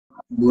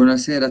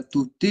Buonasera a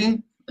tutti,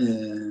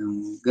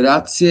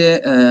 grazie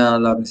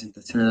alla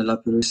presentazione della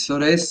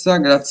professoressa,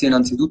 grazie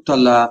innanzitutto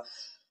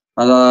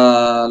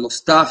allo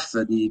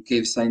staff di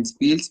Cave Science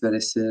Pills per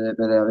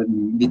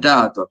avermi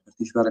invitato a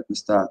partecipare a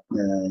questa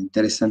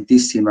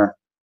interessantissima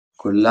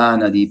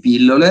collana di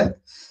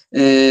pillole.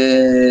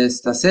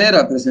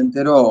 Stasera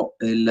presenterò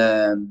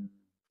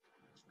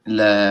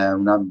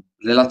una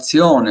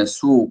relazione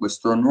su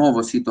questo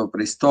nuovo sito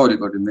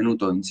preistorico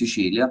rinvenuto in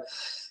Sicilia,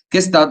 che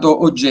è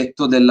stato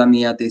oggetto della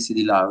mia tesi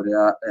di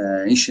laurea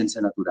in scienze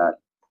naturali.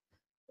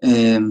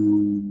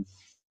 Ehm,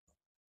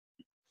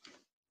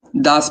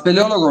 Da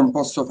speleologo non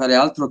posso fare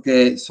altro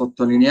che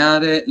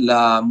sottolineare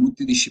la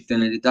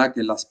multidisciplinarità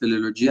che la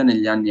speleologia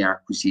negli anni ha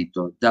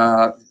acquisito.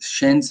 Da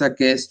scienza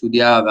che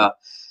studiava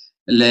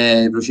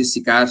i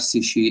processi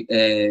carsici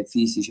e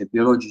fisici e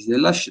biologici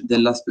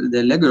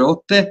delle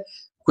grotte,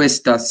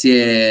 questa si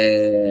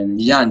è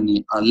negli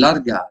anni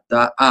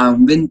allargata a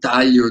un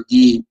ventaglio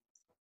di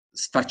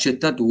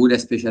sfaccettature e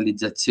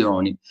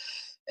specializzazioni.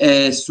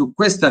 E su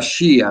questa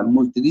scia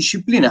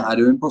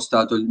multidisciplinare ho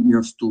impostato il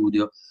mio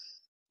studio.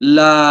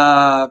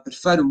 Per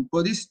fare un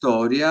po' di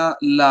storia,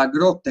 la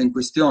grotta in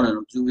questione,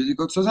 lo Zubbio di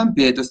Cozzo San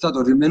Pietro, è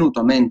stato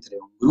rinvenuto mentre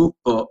un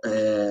gruppo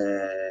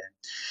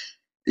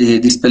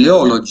di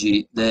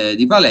speleologi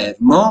di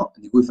Palermo,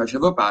 di cui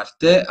facevo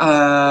parte,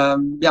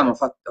 abbiamo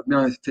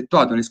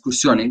effettuato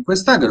un'escursione in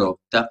questa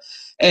grotta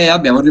e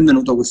abbiamo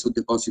rinvenuto questo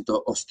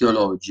deposito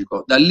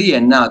osteologico. Da lì è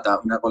nata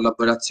una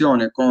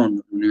collaborazione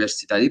con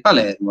l'Università di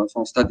Palermo,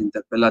 sono state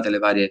interpellate le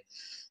varie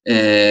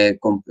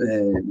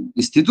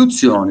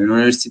istituzioni,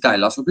 l'università e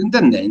la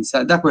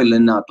soprintendenza. Da quello è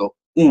nato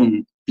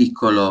un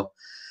piccolo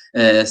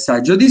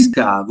saggio di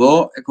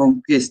scavo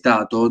che è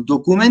stato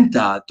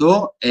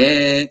documentato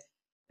ai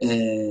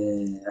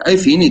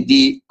fini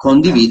di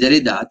condividere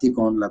i dati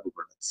con la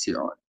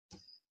popolazione.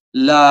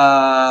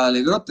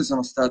 Le grotte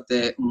sono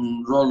state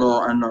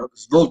hanno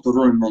svolto un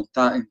ruolo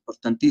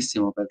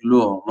importantissimo per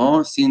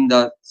l'uomo, sin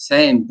da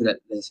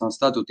sempre sono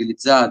state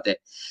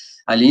utilizzate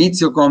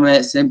all'inizio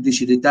come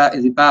semplici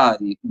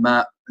ripari,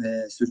 ma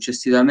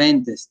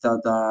successivamente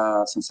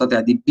sono state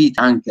adibite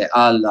anche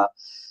alla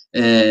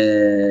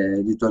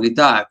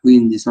ritualità,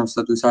 quindi sono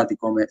stati usati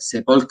come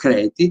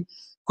sepolcreti.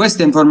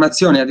 Queste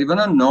informazioni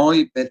arrivano a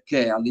noi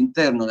perché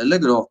all'interno delle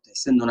grotte,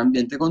 essendo un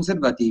ambiente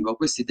conservativo,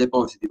 questi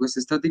depositi,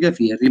 queste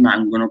stratigrafie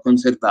rimangono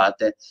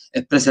conservate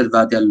e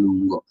preservate a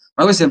lungo.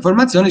 Ma queste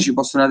informazioni ci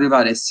possono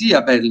arrivare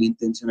sia per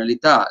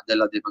l'intenzionalità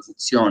della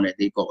deposizione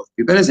dei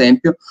corpi, per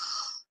esempio,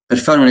 per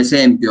fare un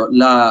esempio,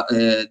 la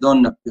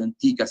donna più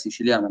antica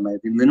siciliana mai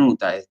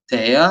rinvenuta è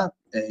Tea,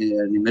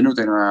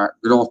 rinvenuta in una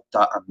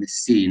grotta a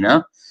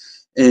Messina,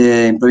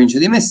 in provincia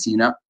di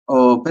Messina.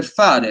 Per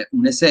fare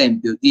un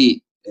esempio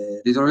di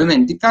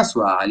ritrovamenti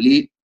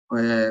casuali,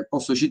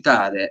 posso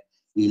citare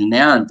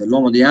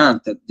l'uomo di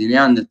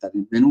Neanderthal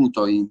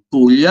rinvenuto in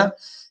Puglia,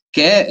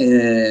 che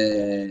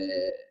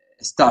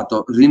è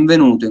stato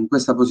rinvenuto in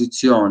questa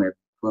posizione,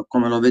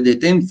 come lo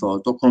vedete in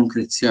foto,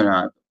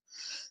 concrezionato.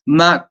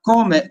 Ma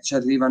come ci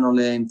arrivano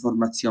le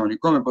informazioni?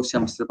 Come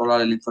possiamo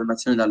estrapolare le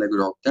informazioni dalle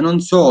grotte? Non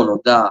solo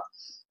da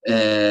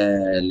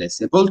le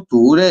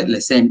sepolture,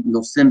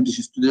 lo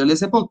semplice studio delle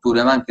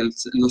sepolture, ma anche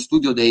lo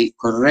studio dei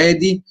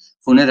corredi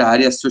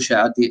funerari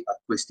associati a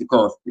questi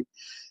corpi.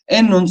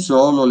 E non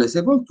solo le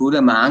sepolture,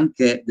 ma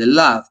anche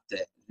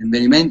dell'arte. Il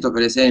rinvenimento,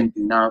 per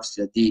esempio, in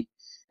Austria di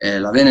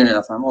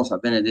la famosa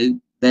Venere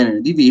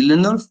di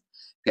Willendorf,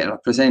 che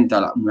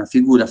rappresenta una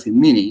figura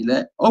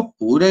femminile,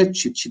 oppure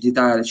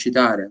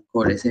citare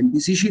ancora esempi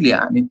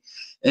siciliani,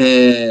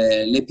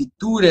 le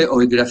pitture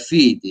o i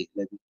graffiti,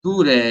 le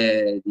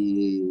pitture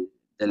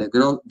della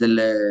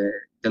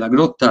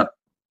grotta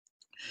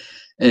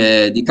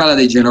di Cala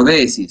dei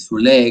Genovesi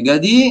sulle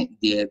Egadi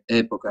di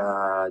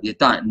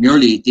età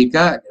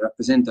neolitica, che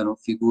rappresentano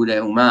figure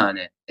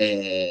umane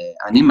e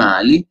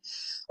animali,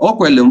 o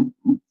quelle un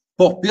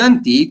po' più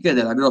antiche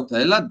della grotta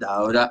della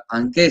Daura,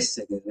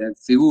 anch'esse che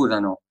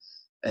raffigurano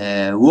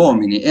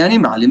uomini e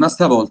animali, ma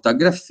stavolta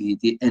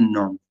graffiti e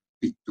non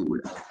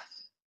pitture.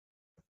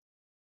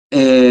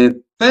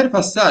 Per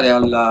passare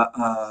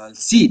al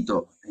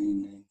sito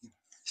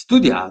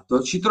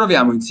studiato, ci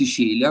troviamo in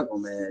Sicilia,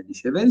 come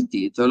diceva il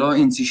titolo,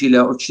 in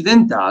Sicilia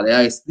occidentale,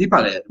 a est di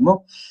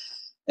Palermo.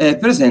 È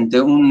presente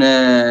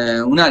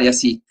un'area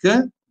SIC,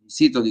 un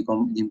sito di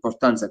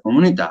importanza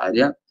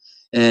comunitaria,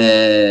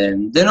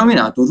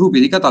 denominato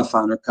Rupi di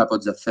Catalfano e Capo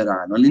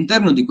Zafferano.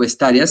 All'interno di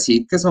quest'area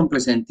SIC sono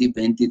presenti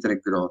 23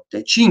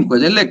 grotte, 5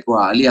 delle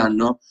quali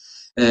in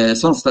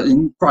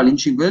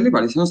 5 delle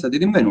quali sono stati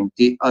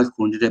rinvenuti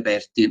alcuni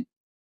reperti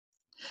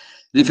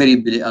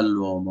riferibili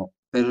all'uomo.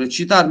 Per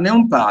citarne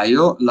un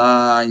paio,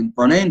 la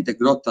imponente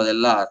Grotta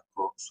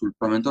dell'Arco sul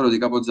promontorio di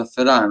Capo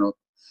Zafferano,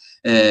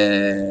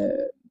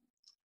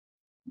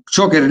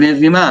 ciò che ne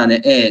rimane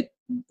è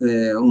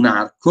un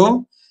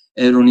arco,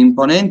 era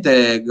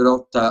un'imponente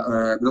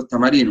grotta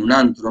marina, un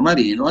antro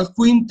marino, al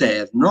cui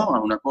interno, a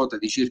una quota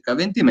di circa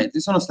 20 metri,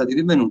 sono stati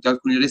rinvenuti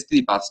alcuni resti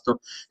di pasto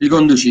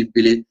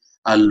riconducibili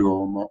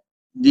all'uomo,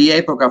 di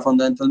epoca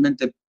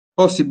fondamentalmente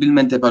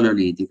possibilmente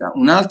paleolitica.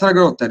 Un'altra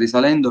grotta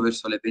risalendo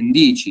verso le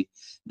pendici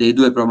dei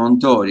due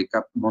promontori,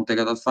 Monte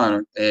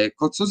Catalfano e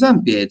Cozzo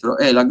San Pietro,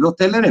 è la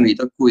grotta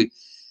dell'Eremito, a cui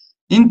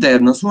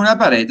interno su una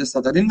parete è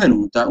stata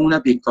rinvenuta una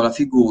piccola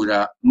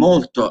figura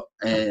molto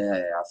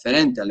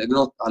afferente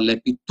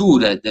alle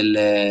pitture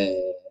delle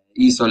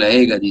isole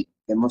Egadi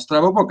che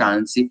mostravo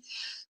poc'anzi,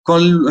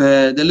 con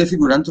delle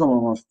figure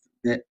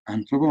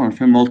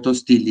antropomorfe molto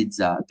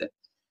stilizzate.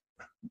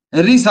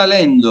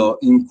 Risalendo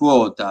in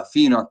quota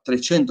fino a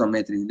 300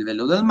 metri di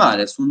livello del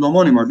mare,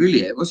 sull'omonimo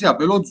rilievo si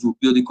apre lo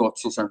Zubbio di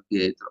Cozzo San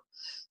Pietro.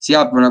 Si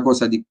apre una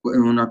quota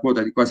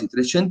di quasi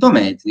 300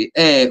 metri,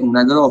 è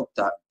una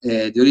grotta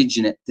di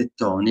origine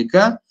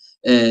tettonica,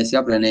 si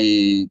apre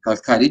nei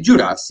calcari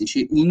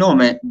giurassici. Il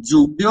nome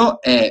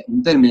Zubbio è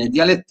un termine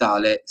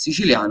dialettale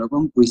siciliano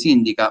con cui si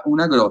indica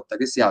una grotta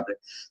che si apre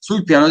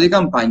sul piano di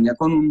campagna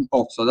con un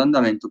pozzo ad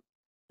andamento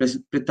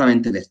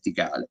prettamente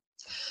verticale.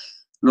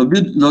 Lo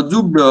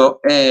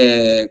Zubbio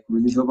è,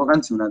 come dicevo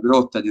poc'anzi, una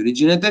grotta di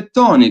origine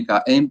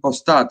tettonica, è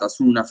impostata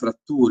su una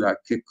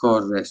frattura che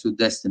corre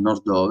sud-est e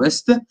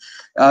nord-ovest,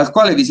 al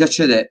quale vi si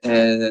accede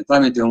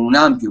tramite un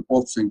ampio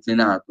pozzo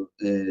inclinato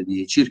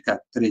di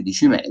circa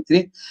 13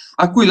 metri,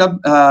 a cui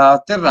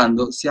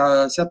atterrando si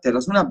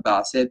atterra su una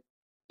base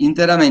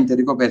interamente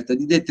ricoperta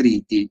di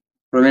detriti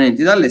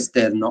provenienti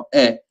dall'esterno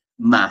e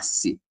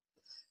massi.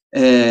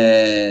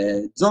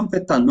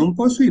 Zompettando un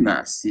po' sui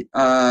massi,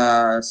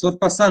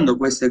 sorpassando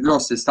queste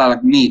grosse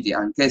stalagmiti,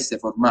 anch'esse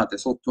formate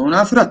sotto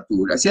una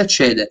frattura, si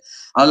accede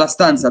alla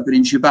stanza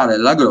principale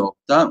della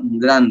grotta, un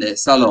grande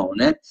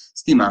salone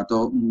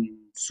stimato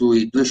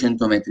sui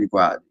 200 metri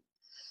quadri.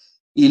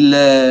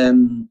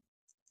 Il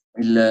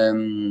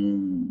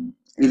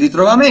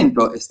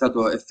ritrovamento è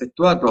stato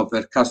effettuato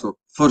per caso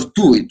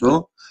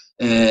fortuito,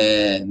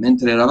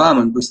 mentre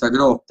eravamo in questa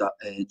grotta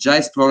già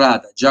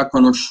esplorata, già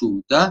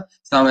conosciuta,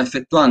 stavamo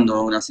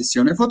effettuando una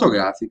sessione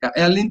fotografica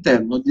e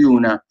all'interno di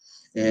una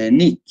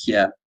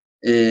nicchia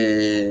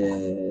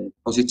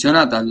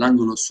posizionata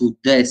all'angolo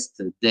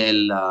sud-est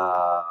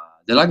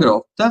della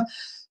grotta,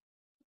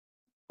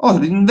 ho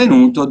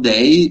rinvenuto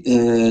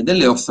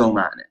delle ossa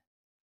umane.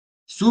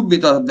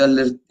 Subito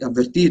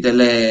avvertite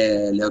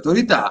le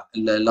autorità,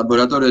 il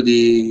laboratorio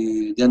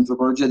di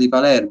antropologia di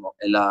Palermo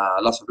e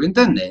la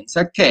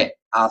soprintendenza, che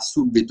ha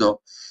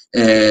subito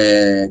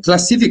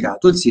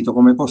classificato il sito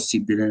come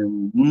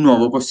un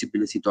nuovo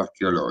possibile sito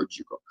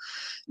archeologico.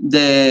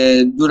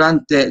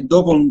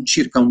 Dopo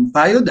circa un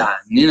paio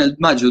d'anni, nel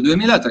maggio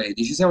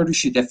 2013, siamo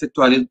riusciti a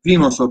effettuare il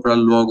primo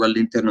sopralluogo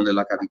all'interno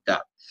della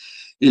cavità.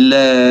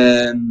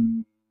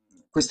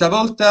 Questa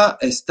volta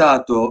è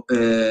stato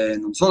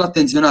non solo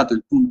attenzionato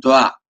il punto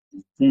A,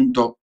 il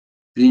punto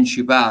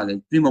principale,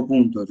 il primo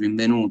punto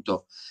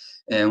rinvenuto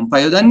un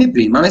paio d'anni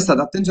prima, ma è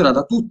stata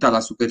attenzionata tutta la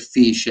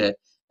superficie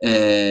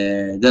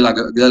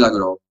della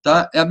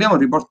grotta e abbiamo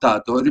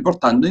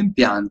riportando in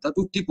pianta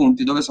tutti i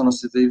punti dove sono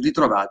stati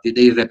ritrovati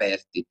dei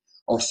reperti,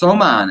 ossa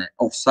umane,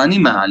 ossa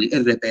animali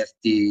e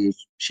reperti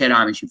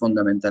ceramici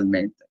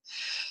fondamentalmente.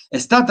 È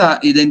stata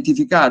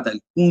identificata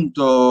il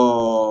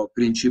punto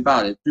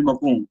principale, il primo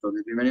punto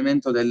del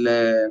rinvenimento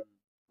delle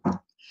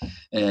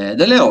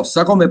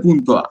ossa come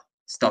punto A. È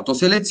stato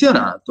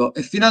selezionato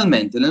e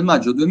finalmente nel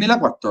maggio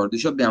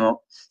 2014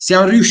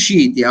 siamo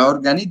riusciti a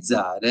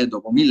organizzare,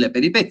 dopo 1000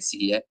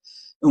 peripezie,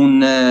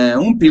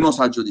 un primo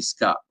saggio di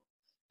scavo.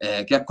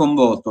 Che ha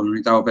coinvolto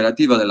l'unità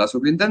operativa della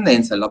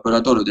soprintendenza, il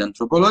laboratorio di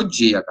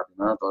antropologia,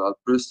 capitanato dal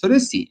professore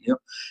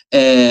Sinio,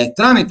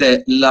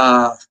 tramite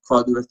la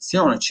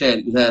coadiuvazione,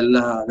 cioè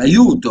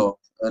l'aiuto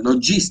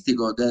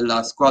logistico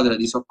della squadra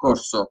di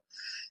soccorso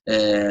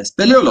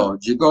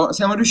speleologico,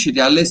 siamo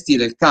riusciti a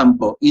allestire il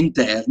campo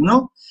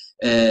interno,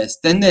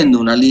 stendendo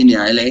una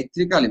linea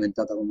elettrica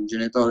alimentata con un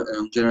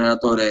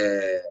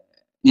generatore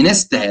in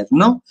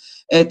esterno,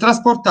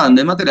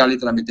 trasportando i materiali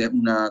tramite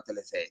una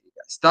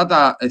teleferica. È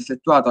stata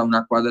effettuata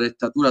una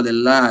quadrettatura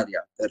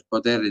dell'area per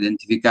poter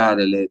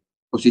identificare le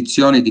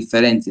posizioni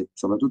differenti,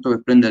 soprattutto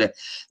per prendere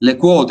le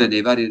quote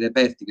dei vari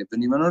reperti che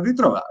venivano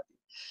ritrovati,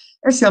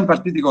 e siamo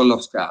partiti con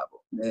lo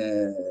scavo.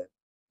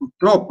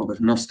 Purtroppo,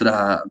 per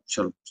nostra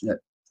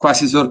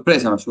quasi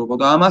sorpresa, ma ce lo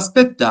potevamo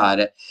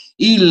aspettare,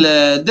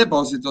 il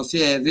deposito si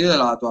è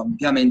rivelato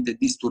ampiamente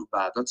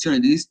disturbato, azioni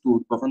di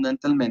disturbo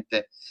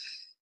fondamentalmente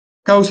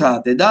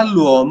causate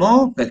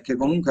dall'uomo, perché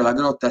comunque la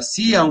grotta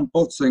sia un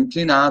pozzo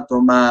inclinato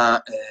ma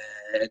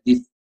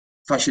di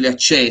facile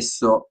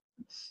accesso,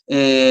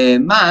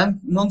 ma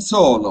non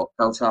solo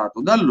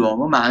causato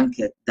dall'uomo ma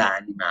anche da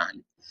animali.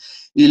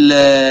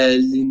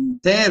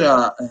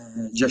 L'intero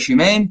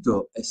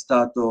giacimento è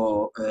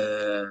stato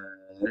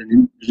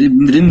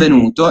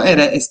rinvenuto,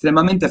 era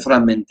estremamente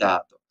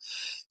frammentato.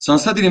 Sono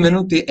stati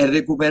rinvenuti e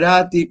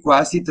recuperati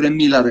quasi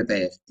 3000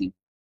 reperti.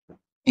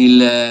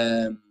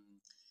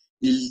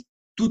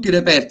 Tutti i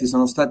reperti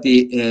sono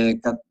stati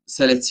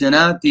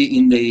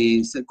selezionati,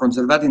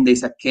 conservati in dei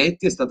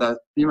sacchetti. È stata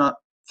prima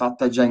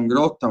fatta già in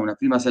grotta una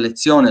prima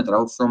selezione tra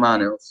ossa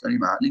umane e ossa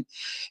animali,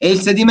 e il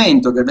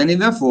sedimento che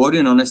veniva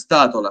fuori non è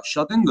stato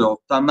lasciato in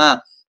grotta,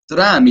 ma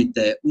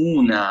tramite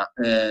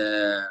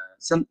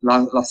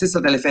la stessa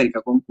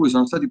teleferica con cui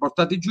sono stati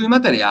portati giù i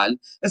materiali,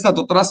 è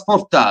stato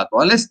trasportato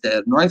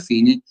all'esterno ai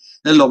fini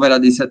dell'opera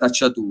di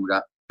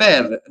setacciatura,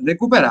 per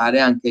recuperare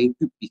anche i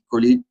più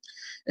piccoli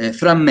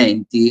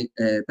frammenti,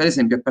 per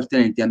esempio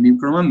appartenenti a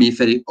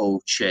micromammiferi o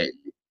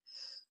uccelli.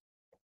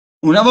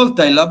 Una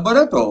volta in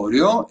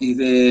laboratorio,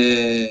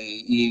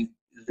 i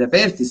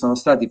reperti sono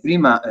stati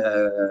prima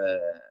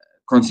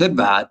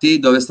conservati,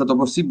 dove è stato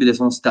possibile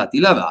sono stati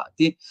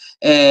lavati,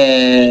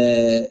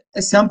 e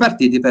siamo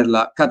partiti per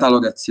la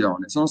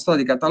catalogazione. Sono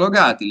stati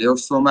catalogati le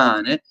ossa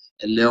umane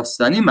e le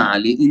ossa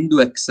animali in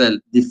due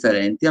Excel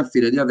differenti, al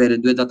fine di avere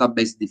due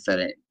database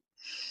differenti.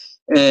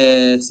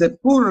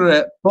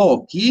 Seppur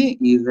pochi,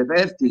 i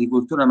reperti di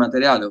cultura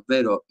materiale,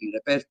 ovvero i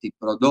reperti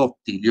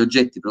prodotti, gli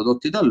oggetti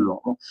prodotti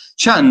dall'uomo,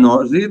 ci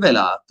hanno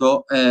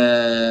rivelato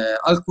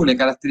alcune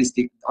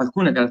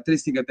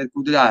caratteristiche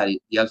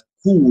peculiari di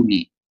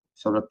alcuni,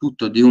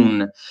 soprattutto di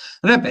un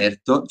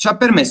reperto, ci ha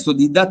permesso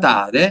di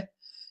datare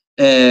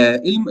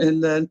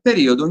il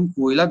periodo in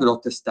cui la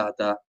grotta è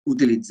stata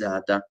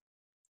utilizzata,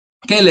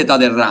 che è l'età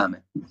del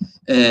rame,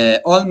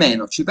 o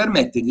almeno ci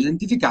permette di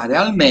identificare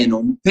almeno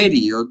un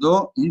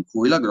periodo in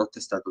cui la grotta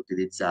è stata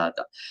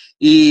utilizzata.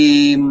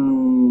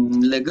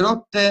 Le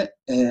grotte,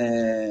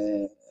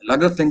 la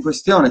grotta in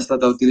questione è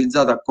stata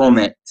utilizzata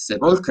come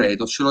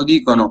sepolcreto, ce lo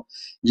dicono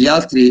gli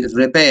altri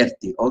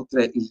reperti,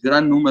 oltre il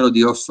gran numero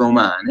di ossa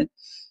umane,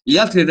 gli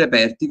altri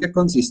reperti che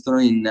consistono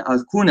in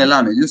alcune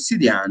lame di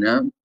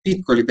ossidiana,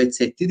 piccoli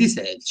pezzetti di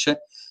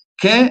selce,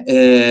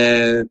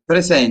 che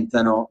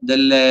presentano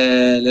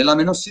le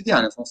lamine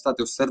ossidiane, sono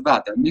state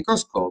osservate al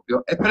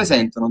microscopio e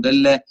presentano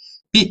delle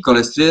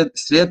piccole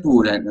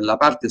striature nella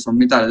parte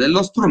sommitale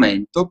dello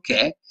strumento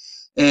che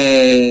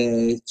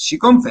ci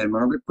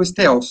confermano che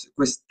queste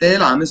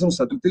lame sono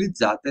state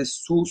utilizzate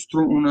su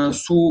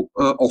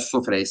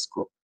osso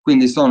fresco,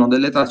 quindi sono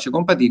delle tracce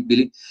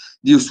compatibili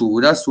di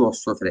usura su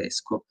osso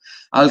fresco.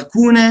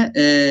 Alcune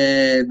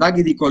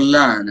vaghi di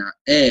collana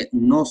e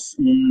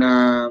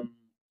una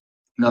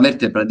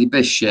vertebra di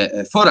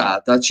pesce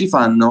forata ci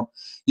fanno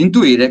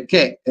intuire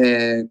che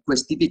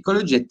questi piccoli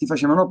oggetti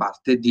facevano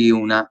parte di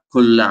una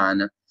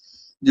collana,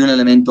 di un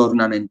elemento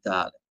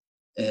ornamentale.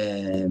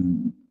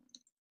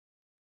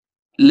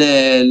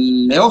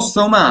 Le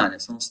ossa umane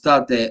sono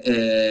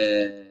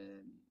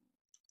state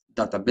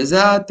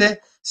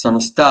databasate, sono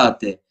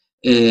state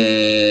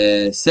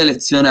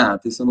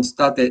selezionate,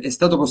 è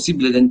stato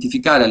possibile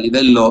identificare a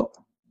livello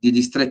di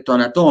distretto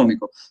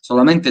anatomico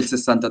solamente il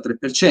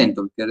 63%,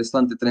 perché il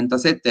restante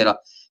 37% era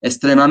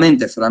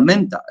estremamente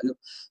frammentario,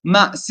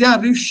 ma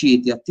siamo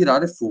riusciti a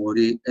tirare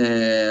fuori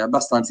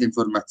abbastanza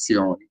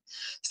informazioni.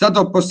 È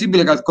stato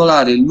possibile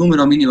calcolare il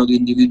numero minimo di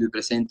individui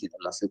presenti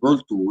nella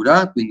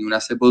sepoltura, quindi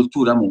una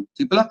sepoltura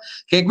multipla,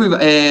 che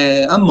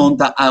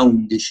ammonta a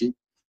 11.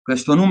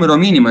 Questo numero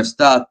minimo è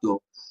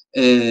stato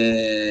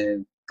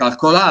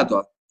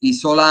calcolato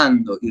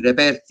isolando i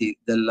reperti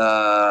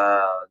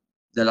della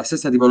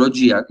stessa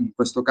tipologia, in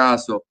questo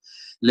caso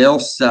le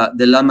ossa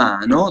della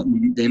mano,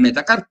 dei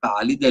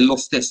metacarpali, dello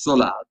stesso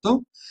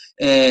lato.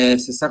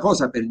 Stessa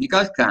cosa per i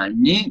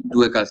calcagni,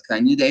 2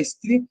 calcagni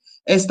destri.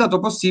 È stato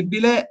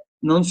possibile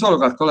non solo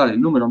calcolare il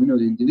numero minimo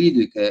di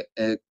individui, che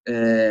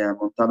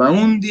ammontava a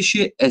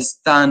 11, è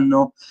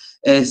stato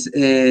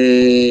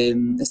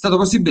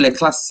possibile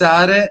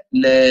classare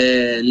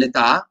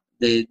l'età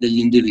degli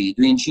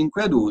individui in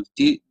 5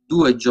 adulti,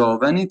 2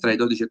 giovani tra i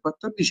 12 e i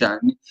 14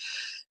 anni,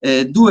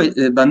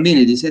 2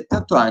 bambini di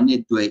 7-8 anni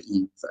e 2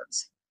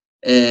 infants.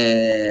 Su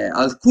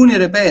alcuni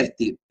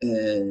reperti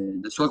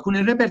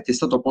è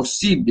stato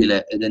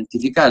possibile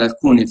identificare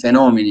alcuni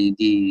fenomeni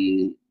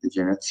di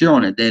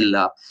degenerazione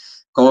della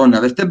colonna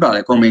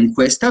vertebrale, come in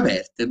questa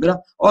vertebra,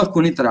 o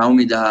alcuni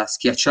traumi da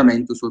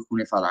schiacciamento su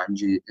alcune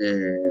falangi.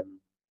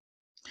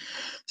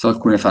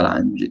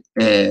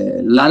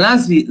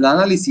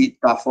 L'analisi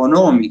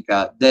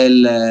tafonomica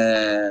dei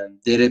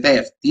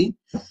reperti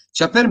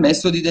ci ha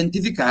permesso di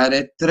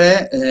identificare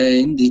 3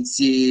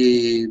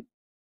 indizi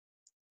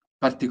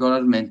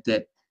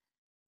particolarmente,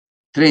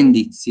 3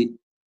 indizi.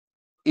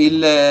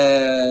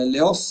 Le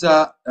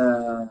ossa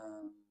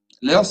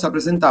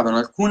presentavano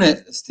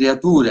alcune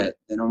striature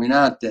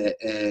denominate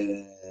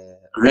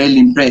rail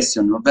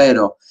impression,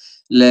 ovvero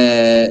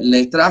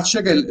le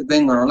tracce che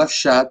vengono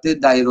lasciate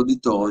dai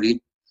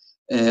roditori,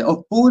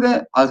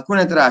 oppure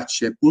alcune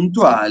tracce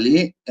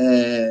puntuali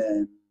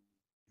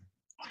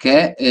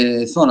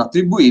che sono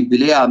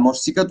attribuibili a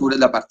morsicature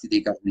da parte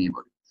dei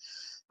carnivori.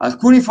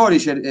 Alcuni fori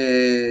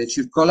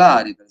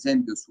circolari, per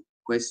esempio su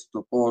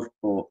questo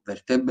corpo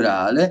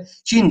vertebrale,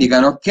 ci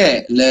indicano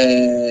che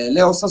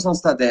le ossa sono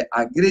state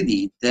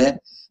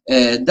aggredite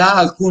da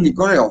alcuni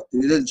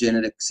coleotteri del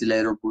genere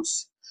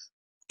Xyleropus.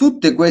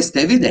 Tutte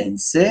queste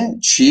evidenze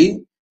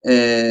ci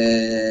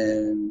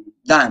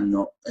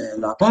danno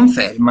la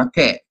conferma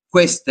che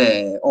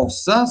queste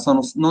ossa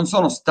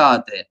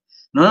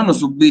non hanno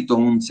subito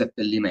un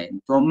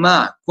seppellimento,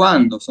 ma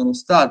quando sono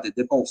state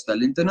deposte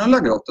all'interno della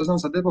grotta sono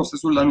state deposte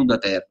sulla nuda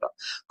terra,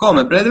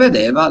 come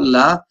prevedeva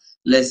la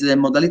le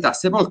modalità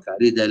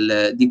sepolcrali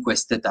di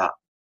quest'età.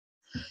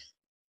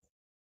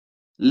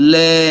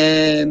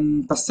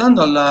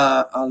 Passando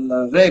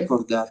al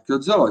record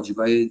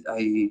archeozoologico,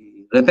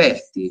 ai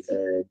reperti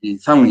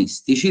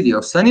faunistici di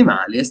ossa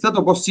animali, è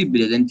stato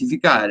possibile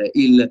identificare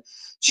il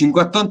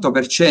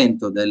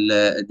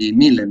 58% di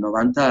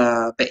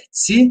 1090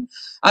 pezzi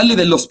a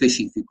livello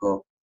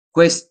specifico.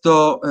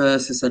 Questo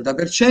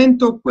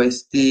 60%,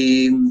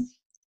 questi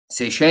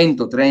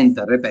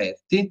 630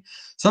 reperti,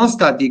 sono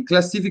stati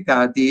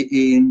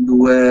classificati in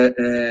due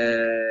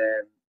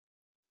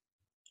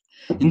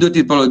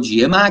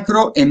tipologie,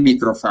 macro e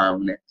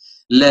microfaune.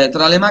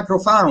 Tra le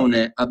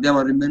macrofaune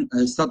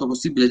è stato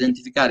possibile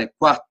identificare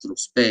 4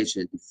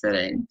 specie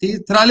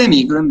differenti, tra le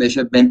micro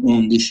invece ben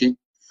 11.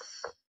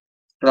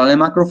 Tra le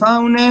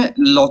macrofaune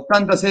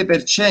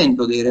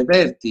l'86% dei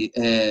reperti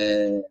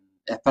è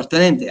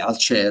appartenente al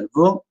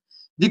cervo,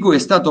 di cui è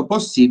stato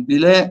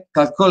possibile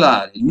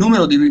calcolare il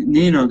numero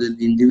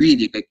degli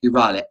individui, che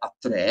equivale a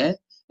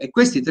 3, e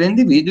questi 3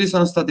 individui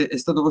è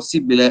stato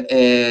possibile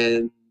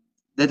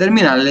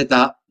determinare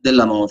l'età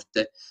della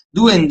morte.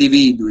 2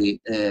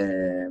 individui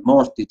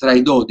morti tra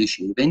i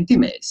 12 e i 20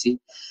 mesi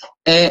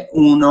e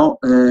uno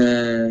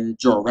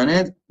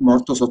giovane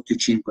morto sotto i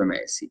 5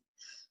 mesi.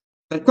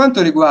 Per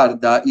quanto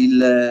riguarda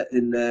il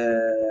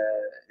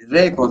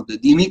record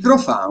di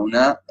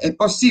microfauna, è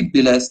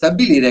possibile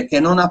stabilire che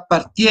non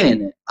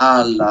appartiene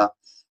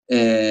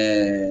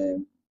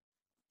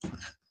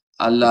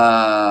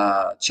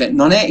cioè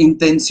non è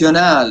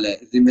intenzionale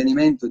il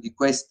rinvenimento di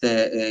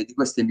queste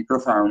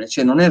microfaune,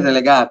 cioè non è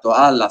relegato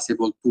alla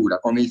sepoltura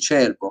come il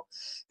cervo,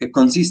 che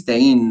consiste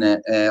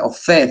in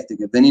offerte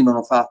che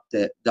venivano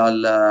fatte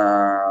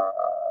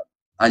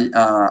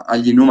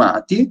agli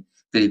inumati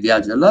per il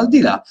viaggio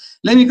all'aldilà.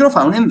 Le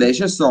microfaune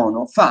invece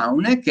sono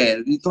faune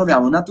che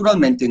ritroviamo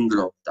naturalmente in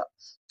grotta.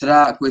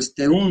 Tra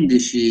queste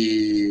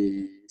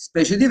 11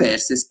 specie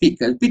diverse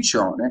spicca il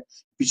piccione.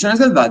 Il piccione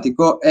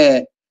selvatico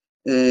è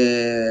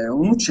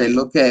un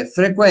uccello che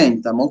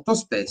frequenta molto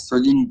spesso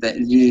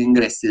gli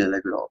ingressi delle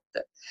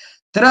grotte.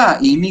 Tra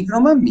i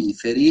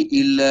micromammiferi,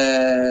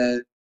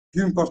 il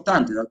più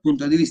importante dal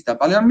punto di vista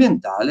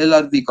paleoambientale è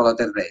l'Arvicola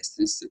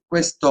terrestris.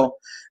 Questo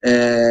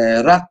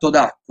ratto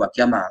d'acqua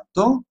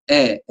chiamato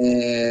è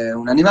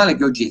un animale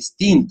che oggi è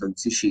estinto in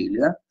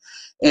Sicilia,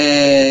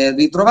 e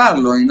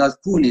ritrovarlo in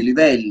alcuni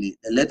livelli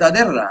dell'età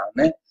del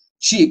rame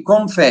ci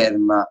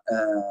conferma,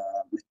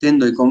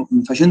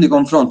 facendo i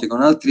confronti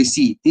con altri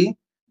siti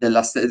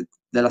della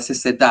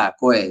stessa età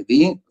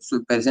coevi,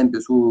 per esempio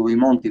sui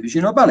monti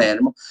vicino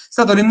Palermo, è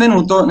stato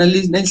rinvenuto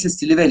negli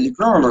stessi livelli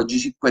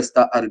cronologici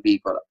questa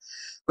arvicola.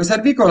 Questa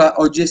arvicola,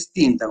 oggi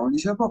estinta, come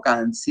dicevo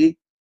poc'anzi,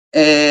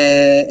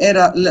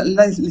 era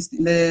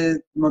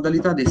le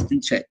modalità di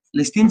estinzione.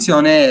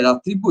 L'estinzione era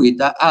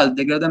attribuita al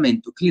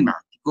degradamento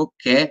climatico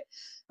che è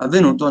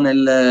avvenuto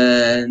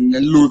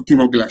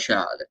nell'ultimo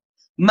glaciale,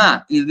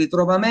 ma il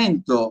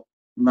ritrovamento,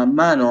 man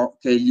mano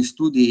che gli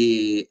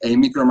studi e i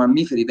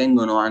micromammiferi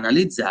vengono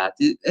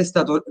analizzati, è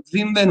stato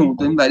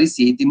rinvenuto in vari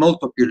siti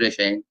molto più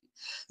recenti.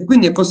 E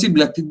quindi è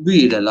possibile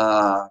attribuire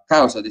la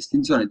causa di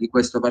estinzione di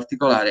questo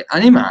particolare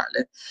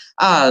animale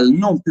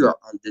non più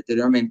al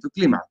deterioramento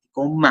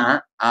climatico,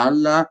 ma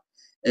alla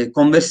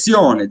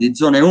conversione di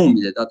zone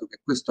umide, dato che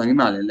questo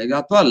animale è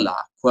legato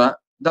all'acqua,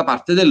 da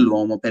parte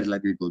dell'uomo per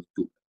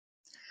l'agricoltura.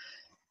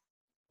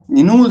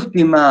 In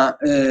ultima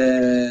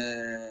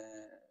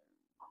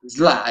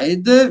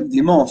slide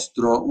vi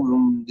mostro,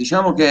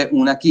 diciamo che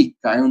una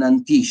chicca, è un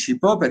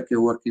anticipo perché è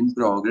work in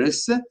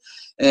progress,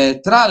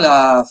 tra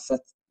la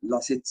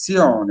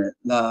sezione,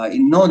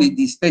 i nodi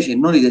di specie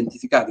non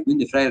identificati,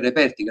 quindi fra i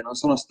reperti che non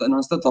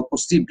è stato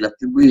possibile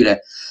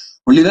attribuire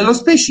un livello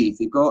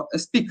specifico,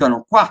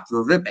 spiccano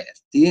 4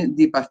 reperti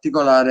di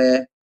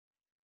particolare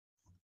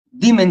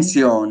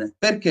dimensione,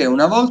 perché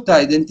una volta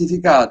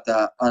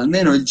identificata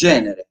almeno il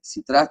genere,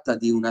 si tratta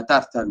di una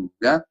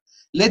tartaruga,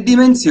 le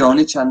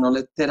dimensioni ci hanno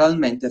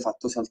letteralmente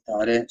fatto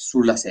saltare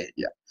sulla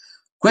sedia.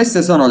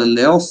 Queste sono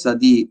delle ossa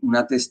di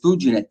una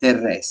testuggine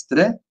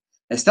terrestre,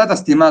 è stata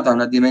stimata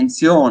una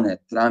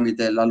dimensione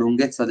tramite la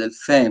lunghezza del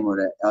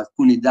femore e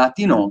alcuni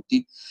dati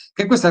noti,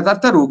 che questa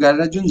tartaruga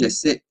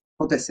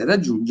potesse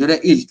raggiungere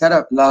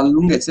la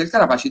lunghezza del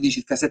carapace di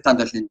circa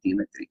 70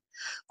 cm.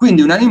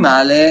 Quindi un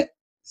animale,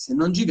 se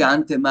non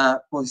gigante,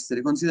 ma può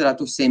essere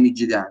considerato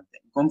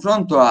semigigante. In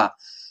confronto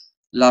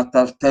alla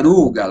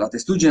tartaruga, la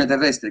testuggine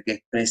terrestre che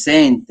è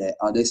presente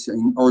adesso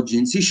oggi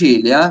in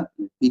Sicilia,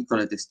 le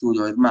piccole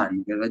testudine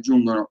ermani che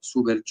raggiungono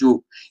su per giù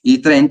i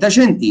 30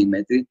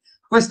 cm,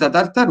 questa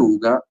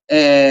tartaruga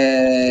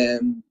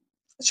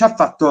ci ha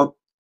fatto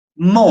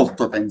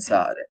molto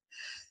pensare.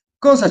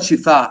 Cosa ci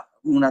fa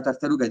una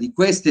tartaruga di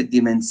queste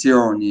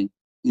dimensioni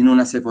in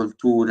una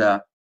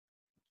sepoltura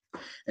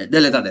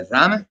dell'età del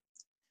rame?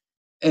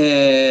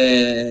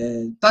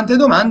 Tante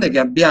domande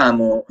che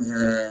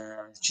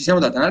ci siamo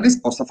dati una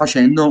risposta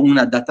facendo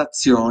una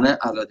datazione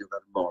a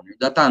radiocarbonio.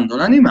 Datando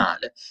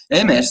l'animale è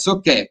emerso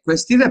che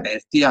questi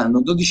reperti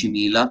hanno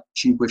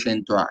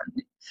 12.500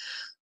 anni.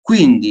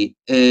 Quindi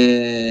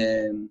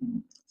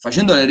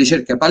facendo le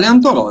ricerche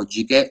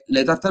paleontologiche,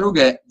 le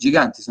tartarughe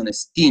giganti sono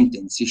estinte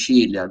in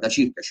Sicilia da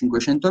circa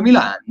 500.000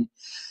 anni,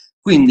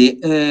 quindi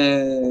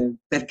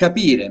per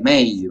capire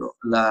meglio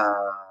la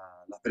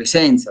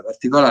presenza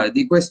particolare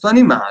di questo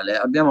animale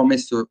abbiamo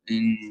messo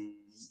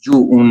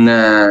giù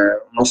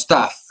uno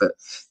staff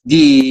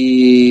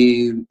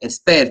di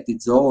esperti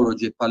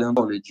zoologi e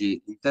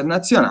paleontologi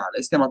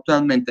internazionali. Stiamo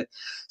attualmente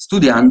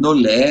studiando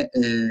le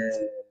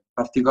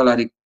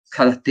particolari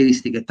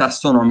caratteristiche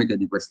tassonomiche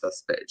di questa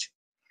specie.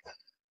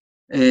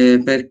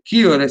 Per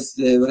chi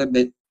volesse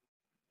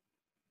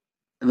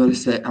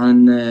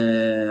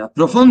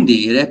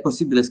approfondire, è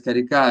possibile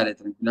scaricare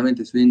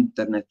tranquillamente su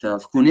internet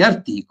alcuni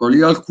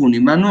articoli o alcuni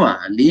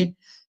manuali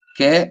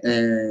che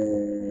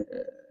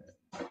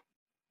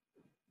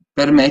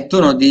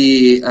permettono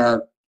di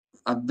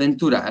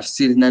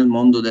avventurarsi nel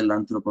mondo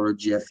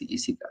dell'antropologia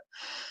fisica.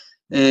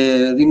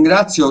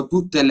 Ringrazio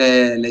tutte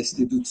le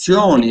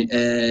istituzioni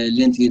e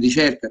gli enti di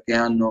ricerca che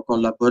hanno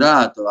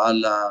collaborato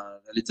alla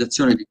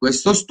realizzazione di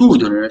questo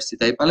studio,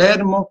 l'Università di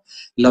Palermo,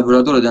 il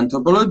laboratorio di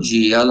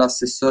antropologia,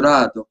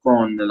 l'assessorato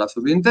con la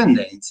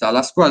sovrintendenza,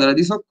 la squadra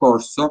di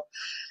soccorso,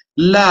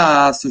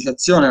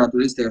 l'associazione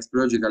naturalistica e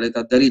speleologica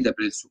L'Età Darite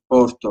per il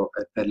supporto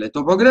e per le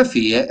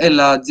topografie e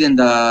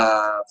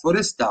l'azienda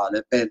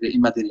forestale per i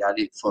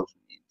materiali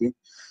forniti.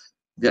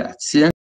 Grazie.